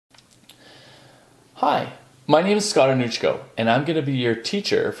Hi, my name is Scott Onuczko, and I'm going to be your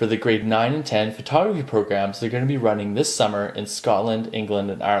teacher for the grade 9 and 10 photography programs they're going to be running this summer in Scotland, England,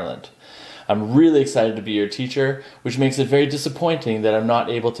 and Ireland. I'm really excited to be your teacher, which makes it very disappointing that I'm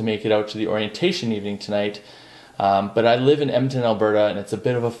not able to make it out to the orientation evening tonight, but I live in Edmonton, Alberta, and it's a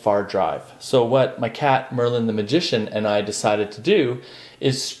bit of a far drive. So what my cat, Merlin the Magician, and I decided to do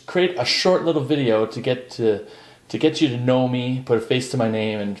is create a short little video to get you to know me, put a face to my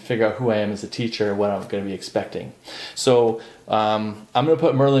name, and figure out who I am as a teacher and what I'm going to be expecting. So I'm going to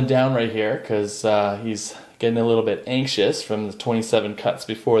put Merlin down right here because he's getting a little bit anxious from the 27 cuts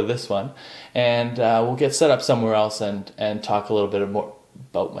before this one. And we'll get set up somewhere else and talk a little bit more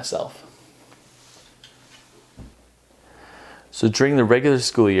about myself. So during the regular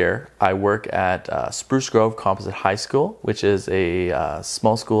school year, I work at Spruce Grove Composite High School, which is a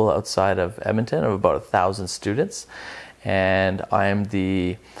small school outside of Edmonton of about 1,000 students. And I'm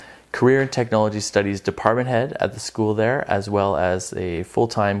the Career and Technology Studies department head at the school there, as well as a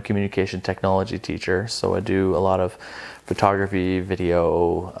full-time communication technology teacher. So I do a lot of photography,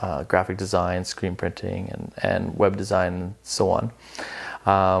 video, graphic design, screen printing, and web design, and so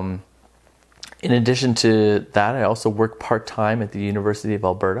on. In addition to that, I also work part-time at the University of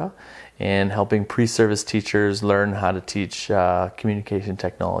Alberta in helping pre-service teachers learn how to teach communication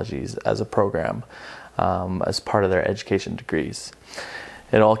technologies as a program as part of their education degrees.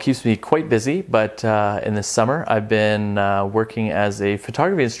 It all keeps me quite busy, but in the summer I've been working as a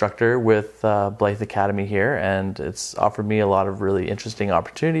photography instructor with Blyth Academy here, and it's offered me a lot of really interesting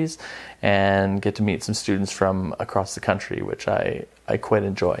opportunities and get to meet some students from across the country, which I quite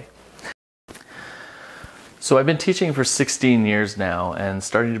enjoy. So I've been teaching for 16 years now and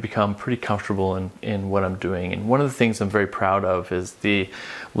starting to become pretty comfortable in what I'm doing. And one of the things I'm very proud of is the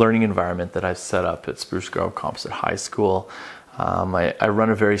learning environment that I've set up at Spruce Grove Composite High School. I run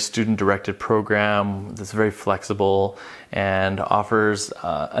a very student-directed program that's very flexible and offers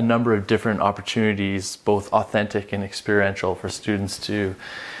a number of different opportunities, both authentic and experiential, for students to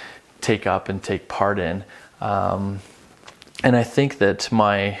take up and take part in. And I think that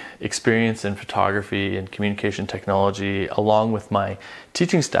my experience in photography and communication technology, along with my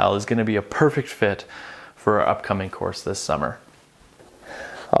teaching style, is going to be a perfect fit for our upcoming course this summer.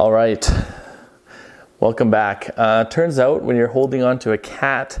 All right, welcome back. Turns out when you're holding on to a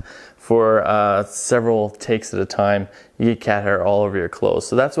cat for several takes at a time, you get cat hair all over your clothes.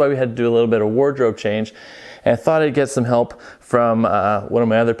 So that's why we had to do a little bit of wardrobe change. And I thought I'd get some help from one of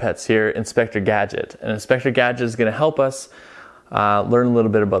my other pets here, Inspector Gadget. And Inspector Gadget is going to help us learn a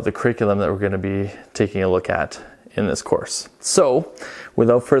little bit about the curriculum that we're going to be taking a look at in this course. So,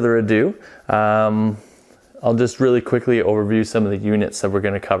 without further ado, I'll just really quickly overview some of the units that we're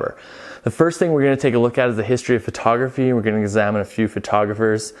going to cover. The first thing we're going to take a look at is the history of photography. We're going to examine a few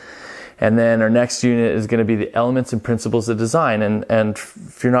photographers. And then our next unit is going to be the elements and principles of design. And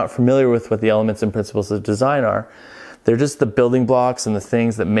if you're not familiar with what the elements and principles of design are, they're just the building blocks and the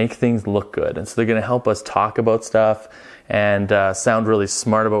things that make things look good. And so they're going to help us talk about stuff and sound really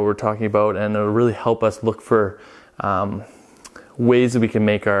smart about what we're talking about. And it'll really help us look for ways that we can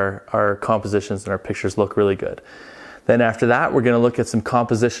make our compositions and our pictures look really good. Then after that, we're going to look at some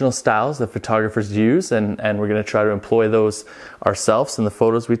compositional styles that photographers use, and we're going to try to employ those ourselves in the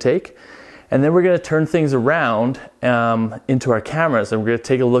photos we take. And then we're going to turn things around into our cameras, and we're going to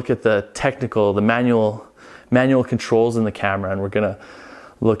take a look at the technical, the manual controls in the camera, and we're going to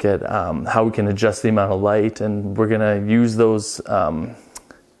look at how we can adjust the amount of light, and we're going to use those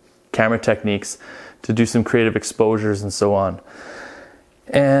camera techniques to do some creative exposures and so on.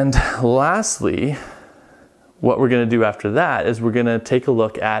 And lastly, what we're going to do after that is we're going to take a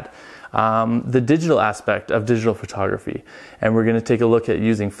look at the digital aspect of digital photography. And we're going to take a look at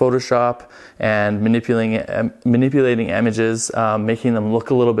using Photoshop and manipulating images, making them look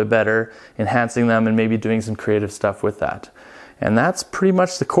a little bit better, enhancing them, and maybe doing some creative stuff with that. And that's pretty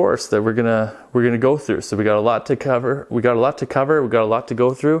much the course that we're gonna go through. So we got a lot to cover. We got a lot to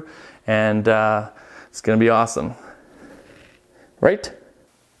go through, and it's gonna be awesome, right?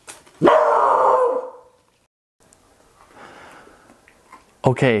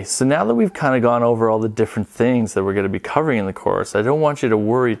 Okay, so now that we've kind of gone over all the different things that we're going to be covering in the course, I don't want you to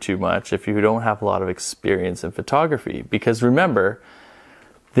worry too much if you don't have a lot of experience in photography, because remember,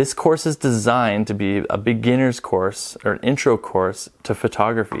 this course is designed to be a beginner's course or an intro course to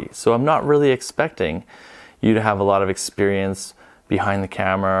photography. So I'm not really expecting you to have a lot of experience behind the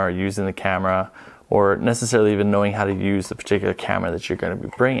camera or using the camera, or necessarily even knowing how to use the particular camera that you're going to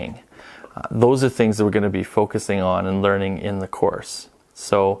be bringing. Those are things that we're going to be focusing on and learning in the course.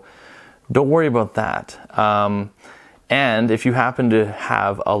 So don't worry about that. And if you happen to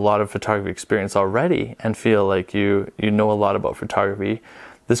have a lot of photography experience already and feel like you know a lot about photography,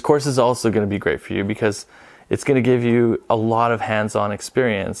 this course is also going to be great for you, because it's going to give you a lot of hands-on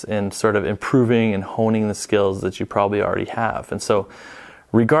experience in sort of improving and honing the skills that you probably already have. And so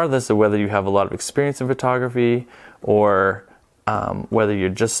regardless of whether you have a lot of experience in photography or whether you're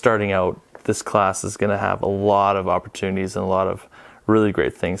just starting out, this class is going to have a lot of opportunities and a lot of really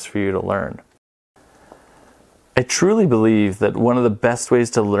great things for you to learn. I truly believe that one of the best ways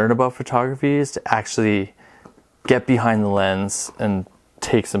to learn about photography is to actually get behind the lens and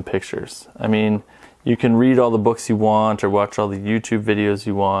take some pictures. I mean, you can read all the books you want or watch all the YouTube videos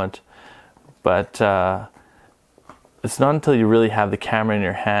you want, but it's not until you really have the camera in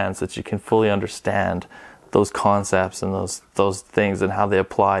your hands that you can fully understand those concepts and those things and how they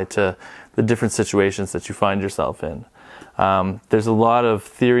apply to the different situations that you find yourself in. There's a lot of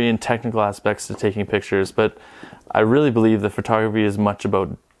theory and technical aspects to taking pictures, but I really believe that photography is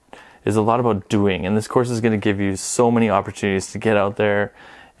a lot about doing, and this course is going to give you so many opportunities to get out there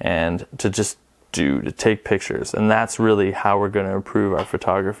and to just to take pictures, and that's really how we're going to improve our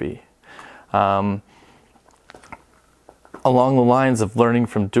photography. Along the lines of learning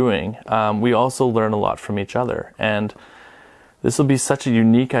from doing, we also learn a lot from each other, and this will be such a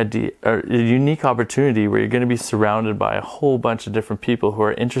unique opportunity where you're going to be surrounded by a whole bunch of different people who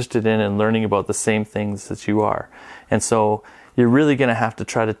are interested in and learning about the same things that you are. And so you're really going to have to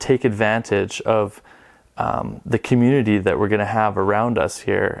try to take advantage of the community that we're going to have around us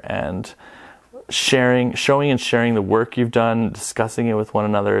here, and showing and sharing the work you've done, discussing it with one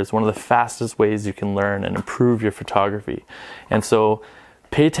another is one of the fastest ways you can learn and improve your photography. And so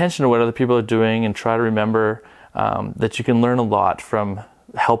pay attention to what other people are doing and try to remember that you can learn a lot from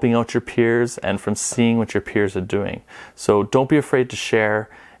helping out your peers and from seeing what your peers are doing. So don't be afraid to share,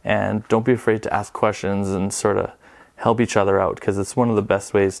 and don't be afraid to ask questions and sort of help each other out, because it's one of the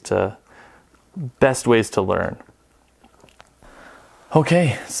best ways to learn.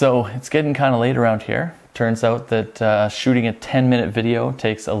 Okay, so it's getting kind of late around here. Turns out that shooting a 10-minute video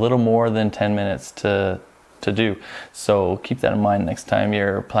takes a little more than 10 minutes to do. So keep that in mind next time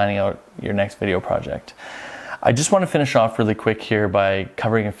you're planning out your next video project. I just want to finish off really quick here by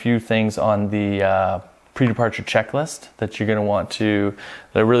covering a few things on the pre-departure checklist that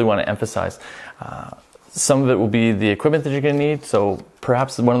I really want to emphasize. Some of it will be the equipment that you're going to need. So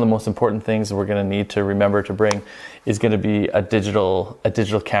perhaps one of the most important things that we're going to need to remember to bring is going to be a digital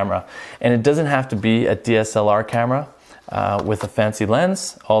camera. And it doesn't have to be a DSLR camera with a fancy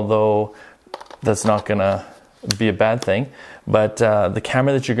lens, although that's not going to be a bad thing. But the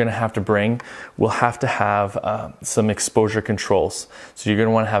camera that you're going to have to bring will have to have some exposure controls. So you're going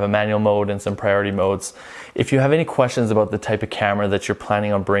to want to have a manual mode and some priority modes. If you have any questions about the type of camera that you're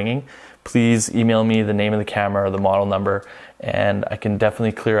planning on bringing, please email me the name of the camera or the model number, and I can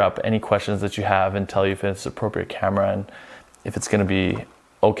definitely clear up any questions that you have and tell you if it's an appropriate camera and if it's going to be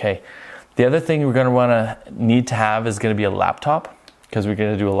okay. The other thing we're going to need to have is going to be a laptop, because we're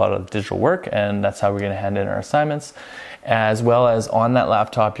going to do a lot of digital work, and that's how we're going to hand in our assignments. As well as on that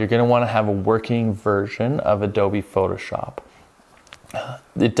laptop, you're going to want to have a working version of Adobe Photoshop.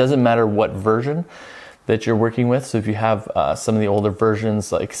 It doesn't matter what version that you're working with. So if you have some of the older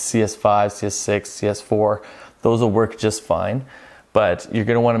versions like CS5, CS6, CS4, those will work just fine. But you're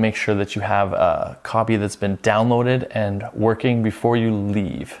going to want to make sure that you have a copy that's been downloaded and working before you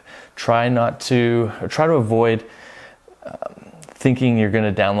leave. Try to avoid thinking you're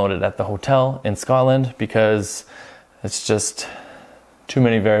going to download it at the hotel in Scotland, because it's just too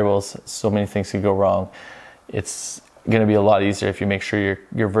many variables, so many things could go wrong. It's going to be a lot easier if you make sure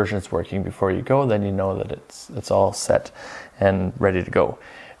your version is working before you go. Then you know that it's all set and ready to go.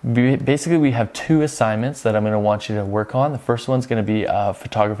 Basically, we have two assignments that I'm going to want you to work on. The first one's going to be a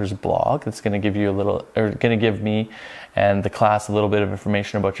photographer's blog. It's going to give me and the class a little bit of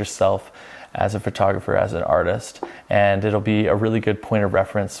information about yourself as a photographer, as an artist, and it'll be a really good point of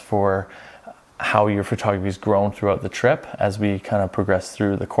reference for how your photography has grown throughout the trip as we kind of progress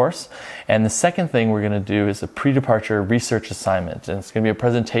through the course. And the second thing we're going to do is a pre-departure research assignment, and it's going to be a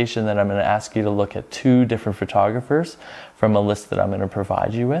presentation that I'm going to ask you to look at 2 different photographers from a list that I'm going to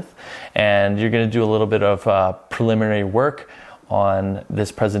provide you with, and you're going to do a little bit of preliminary work on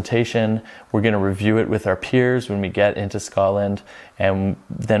this presentation. We're going to review it with our peers when we get into Scotland, and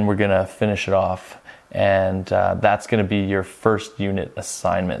then we're going to finish it off. And that's going to be your first unit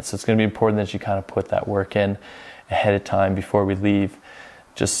assignment. So it's going to be important that you kind of put that work in ahead of time before we leave,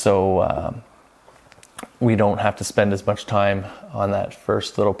 just so we don't have to spend as much time on that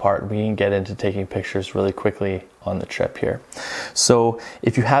first little part. We can get into taking pictures really quickly on the trip here. So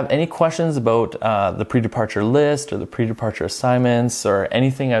if you have any questions about the pre-departure list or the pre-departure assignments or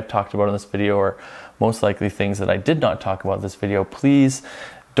anything I've talked about in this video, or most likely things that I did not talk about in this video, please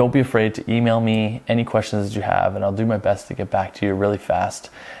don't be afraid to email me any questions that you have, and I'll do my best to get back to you really fast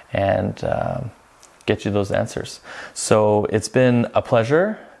and get you those answers. So it's been a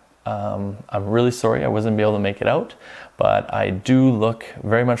pleasure. I'm really sorry I wasn't able to make it out, but I do look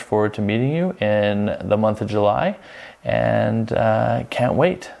very much forward to meeting you in the month of July, and can't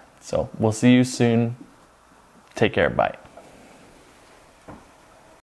wait. So we'll see you soon. Take care. Bye.